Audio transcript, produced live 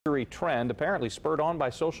Trend apparently spurred on by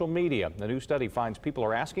social media. The new study finds people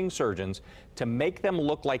are asking surgeons to make them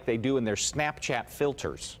look like they do in their Snapchat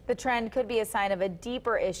filters. The trend could be a sign of a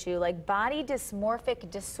deeper issue like body dysmorphic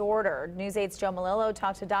disorder. News 8's Joe Malillo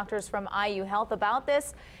talked to doctors from IU Health about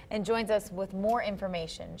this and joins us with more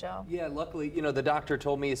information. Joe. Yeah, luckily, the doctor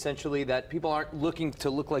told me essentially that people aren't looking to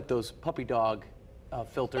look like those puppy dog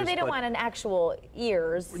filters. Yeah, they don't want an actual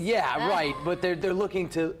ears. Yeah, right. But they're looking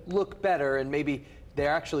to look better, and maybe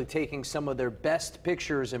they're actually taking some of their best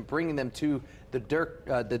pictures and bringing them to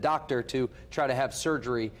the doctor to try to have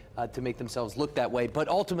surgery to make themselves look that way. But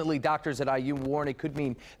ultimately, doctors at IU warn it could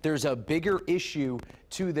mean there's a bigger issue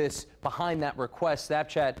to this behind that request.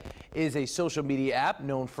 Snapchat is a social media app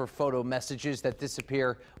known for photo messages that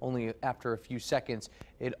disappear only after a few seconds.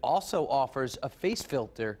 It also offers a face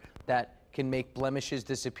filter that can make blemishes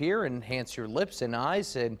disappear and enhance your lips and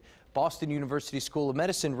eyes. And Boston University School of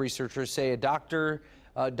Medicine researchers say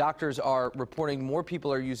doctors are reporting more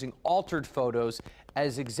people are using altered photos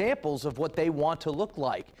as examples of what they want to look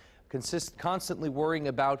like. Constantly worrying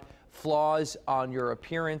about flaws on your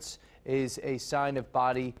appearance is a sign of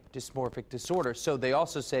body dysmorphic disorder. So they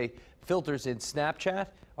also say filters in Snapchat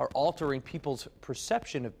are altering people's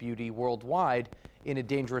perception of beauty worldwide in a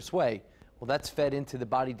dangerous way. Well, that's fed into the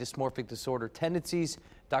body dysmorphic disorder tendencies.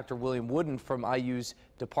 Dr. William Wooden from IU's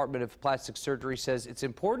Department of Plastic Surgery says it's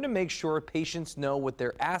important to make sure patients know what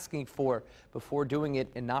they're asking for before doing it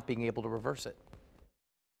and not being able to reverse it.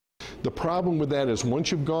 The problem with that is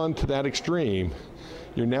once you've gone to that extreme,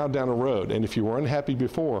 you're now down a road. And if you were unhappy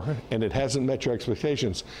before and it hasn't met your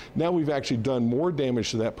expectations, now we've actually done more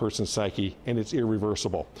damage to that person's psyche and it's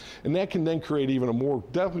irreversible. And that can then create even a more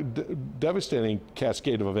devastating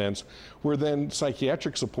cascade of events where then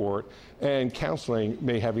psychiatric support and counseling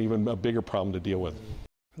may have even a bigger problem to deal with.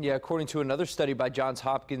 Yeah, according to another study by Johns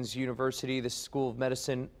Hopkins University, the School of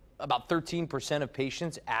Medicine, about 13% of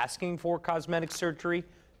patients asking for cosmetic surgery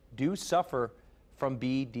do suffer from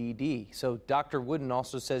BDD. So Dr. Wooden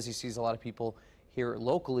also says he sees a lot of people here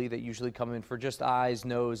locally that usually come in for just eyes,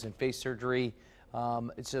 nose, and face surgery.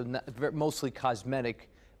 It's mostly cosmetic,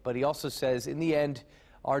 but he also says in the end,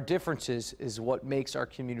 our differences is what makes our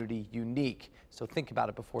community unique. So think about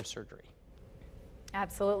it before surgery.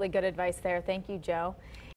 Absolutely good advice there. Thank you, Joe.